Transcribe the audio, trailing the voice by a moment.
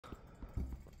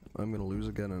I'm gonna lose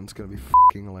again and it's gonna be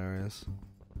fucking hilarious.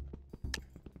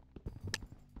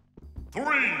 3,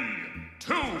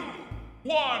 2,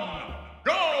 1,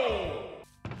 go!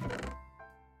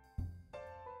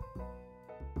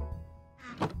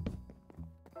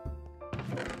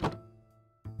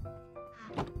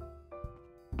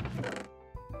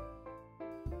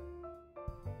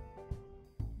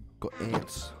 Got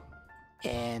ants.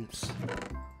 Ants.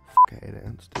 I hate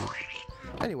ants, dude.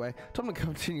 Anyway, time to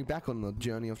continue back on the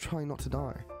journey of trying not to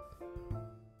die.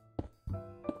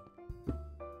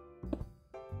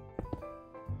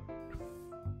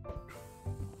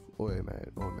 Oi, mate.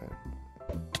 Oi, mate.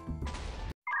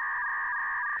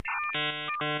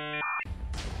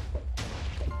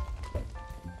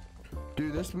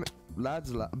 Dude, this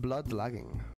lad's blood's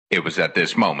lagging. It was at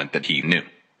this moment that he knew.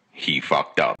 He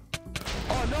fucked up.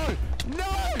 Oh no! No!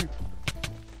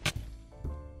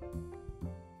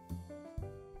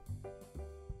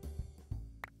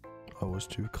 I was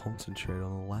too concentrated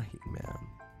on the lagging, man.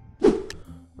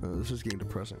 This is getting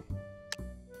depressing.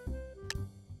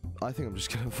 I think I'm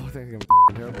just gonna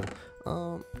I'm terrible.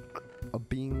 A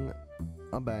bean,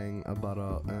 a bang, a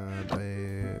butter, and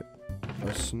a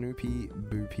Snoopy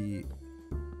boopy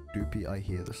doopy. I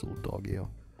hear this little dog here.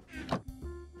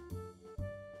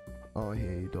 Oh, I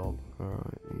hear you, dog.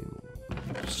 Alright, you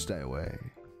just stay away.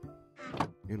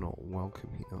 You're not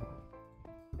welcome here.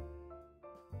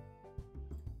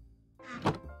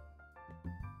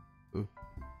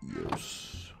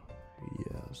 Yes.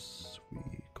 Yes, we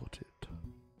got it.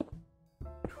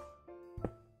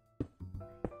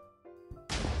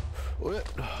 Oh, yeah.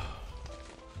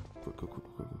 Quick.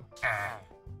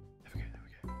 There we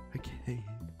go. Okay.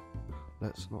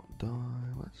 Let's not die.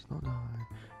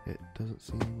 It doesn't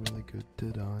seem really good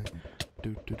to die.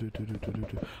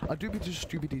 A doobity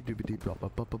stoobity doobity blah blah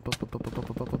blah blah blah blah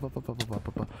blah blah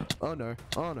blah.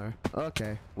 Oh no.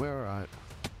 Okay, we're alright.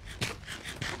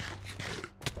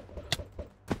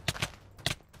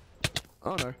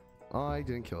 Oh no, I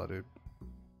didn't kill that dude.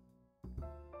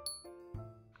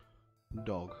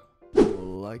 Dog.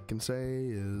 All I can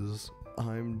say is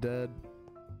I'm dead.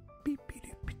 Beep beep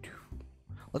beep beep.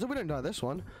 Let's hope we don't die this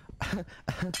one.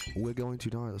 We're going to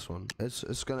die this one.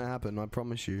 It's gonna happen, I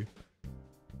promise you.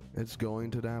 It's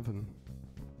going to happen.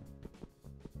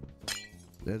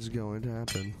 It's going to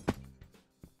happen.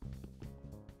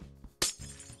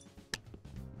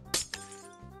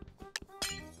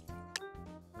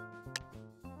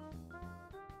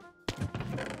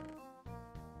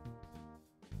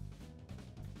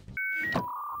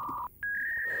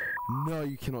 No,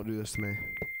 you cannot do this to me.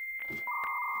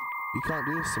 You can't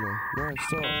do this to me. No,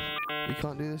 stop. You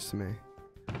can't do this to me.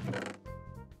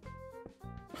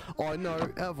 Oh no,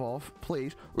 Evolve,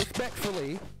 please.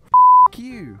 Respectfully, f***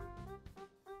 you.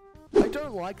 I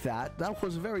don't like that. That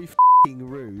was very f***ing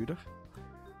rude.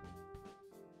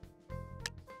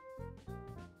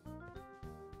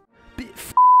 Bit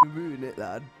f***ing rude, innit,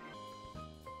 lad?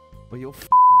 Well, you're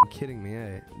f***ing kidding me,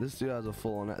 eh? This dude has a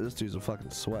full on. This dude's a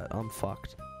fucking sweat. I'm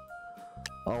fucked.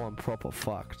 Oh, I'm proper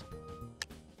fucked.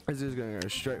 This dude's gonna go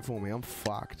straight for me. I'm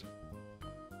fucked.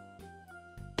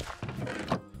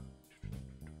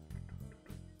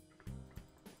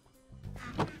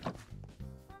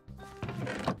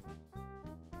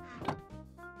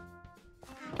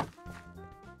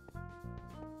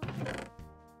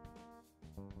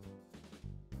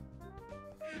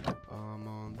 I'm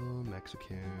on the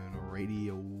Mexican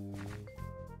radio.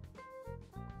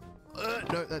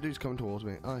 No, that dude's coming towards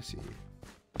me. I see you.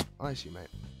 I see you, mate.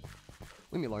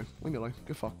 Leave me alone. Leave me alone.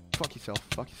 Go fuck. Fuck yourself.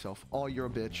 Fuck yourself. Oh, you're a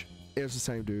bitch. It's the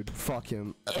same dude. Fuck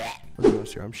him.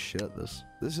 I'm shit at this.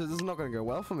 This is not gonna go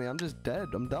well for me. I'm just dead.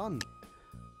 I'm done.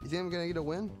 You think I'm gonna get a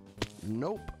win?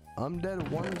 Nope. I'm dead.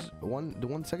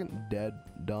 One second. Dead.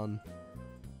 Done.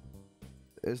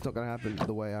 It's not gonna happen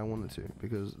the way I want it to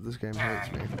because this game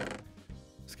hates me.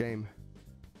 This game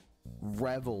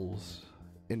revels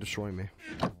in destroying me.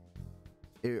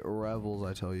 It revels,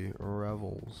 I tell you.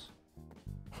 Revels.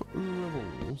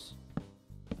 Revels.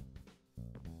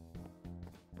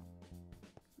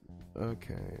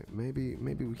 Okay, maybe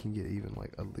we can get even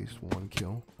like at least one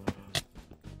kill.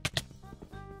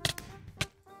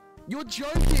 You're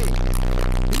joking! He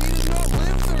did not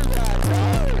live through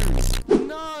that!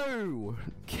 No! No!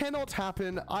 Cannot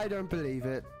happen. I don't believe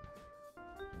it.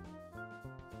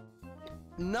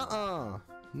 Nuh-uh.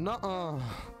 Nuh-uh.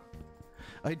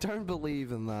 I don't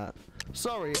believe in that.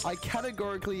 Sorry, I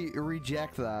categorically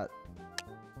reject that.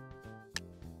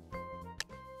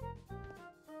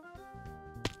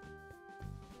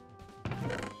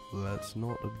 Let's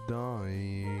not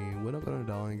die. We're not gonna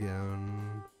die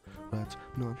again. Let's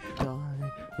not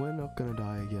die. We're not gonna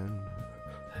die again.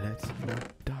 Let's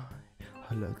not die.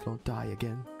 Let's not die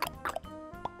again.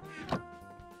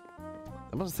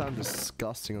 That must sound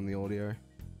disgusting on the audio.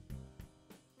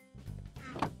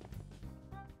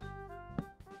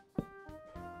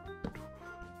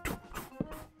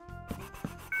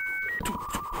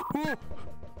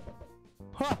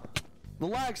 Huh! The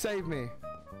lag saved me.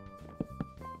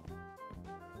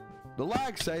 The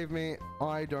lag saved me.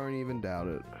 I don't even doubt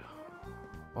it.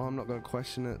 Oh, I'm not gonna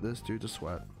question it. This dude's a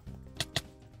sweat.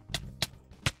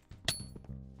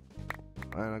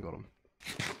 And I got him.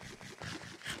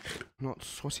 Not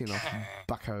sweaty enough,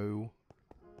 bucko.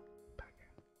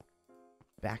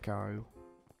 Backo.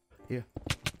 Here.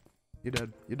 You're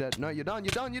dead. You're dead. No, you're done.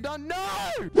 You're done. You're done.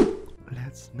 No!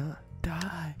 Let's not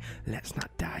die. Let's not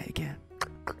die again.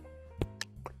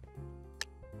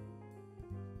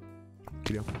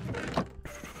 Get up.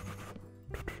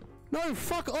 No,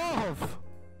 fuck off!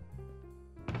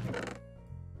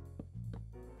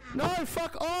 No,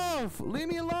 fuck off! Leave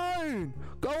me alone!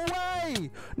 Go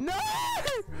away! No!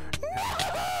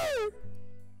 No!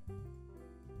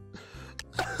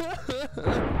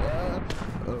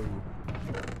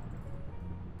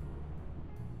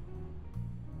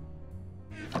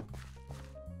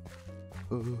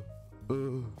 Oh.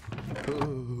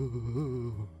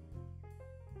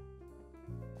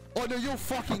 Oh no, you're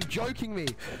fucking joking me!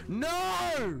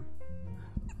 No!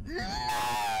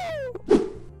 No!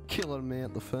 Killing me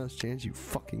at the first chance you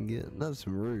fucking get. That's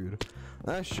rude.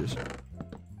 That's just...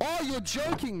 Oh, you're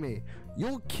joking me!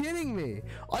 You're kidding me!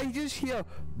 I just hear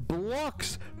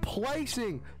blocks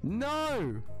placing!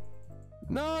 No!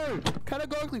 No!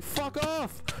 Categorically, fuck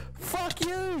off! Fuck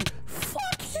you!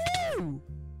 Fuck you!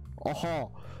 Aha!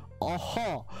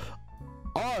 Aha!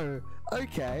 Oh,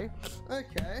 okay.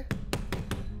 Okay.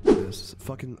 This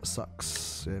fucking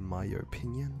sucks, in my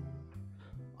opinion.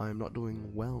 I am not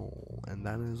doing well, and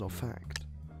that is a fact.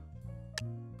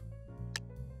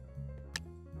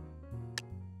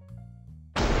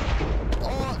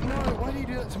 Oh no! Why do you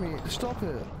do that to me? Stop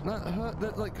it! That hurt.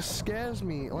 That like scares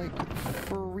me. Like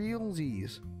for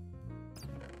realsies.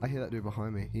 I hear that dude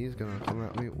behind me. He's gonna come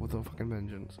at me with a fucking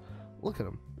vengeance. Look at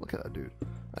him. Look at that dude.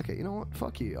 Okay, you know what?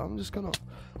 Fuck you. I'm just gonna.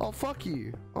 Oh fuck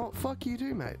you. Oh fuck you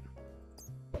too, mate.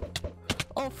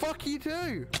 Oh fuck you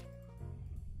too.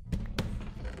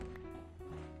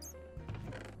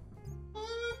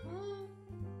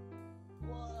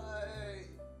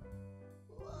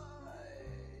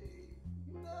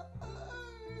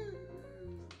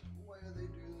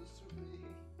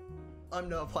 I'm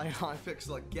not playing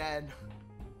Hypixel again.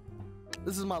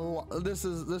 This is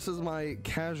my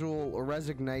casual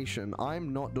resignation.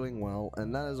 I'm not doing well,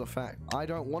 and that is a fact. I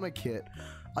don't want a kit.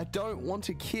 I don't want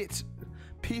a kit.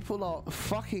 People are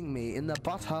fucking me in the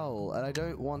butthole, and I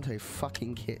don't want a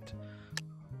fucking kit.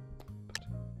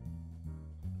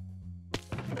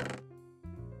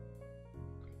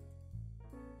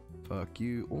 Fuck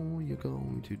you, or you're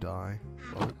going to die.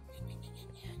 Fuck.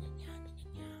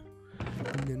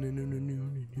 No, no, no, no, no,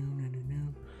 no, no, no,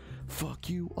 no. Fuck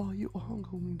you, or you are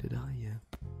going to die, yeah.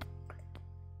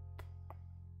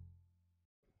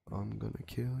 I'm gonna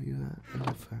kill you, that is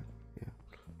a fact, yeah.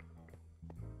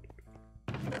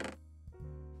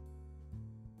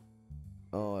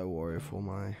 Oh, I worry for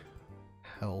my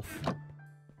health.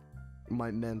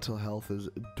 My mental health is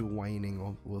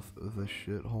waning with this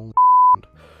shit. Holy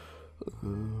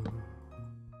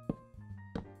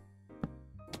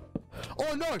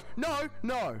Oh no! No!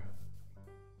 No!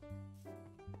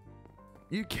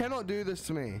 You cannot do this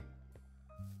to me.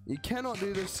 You cannot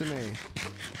do this to me.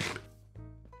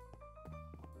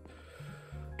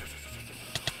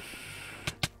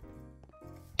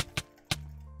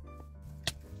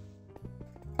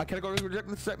 I categorically reject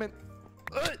this statement.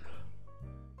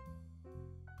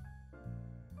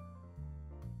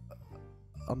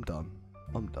 I'm done.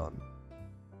 I'm done.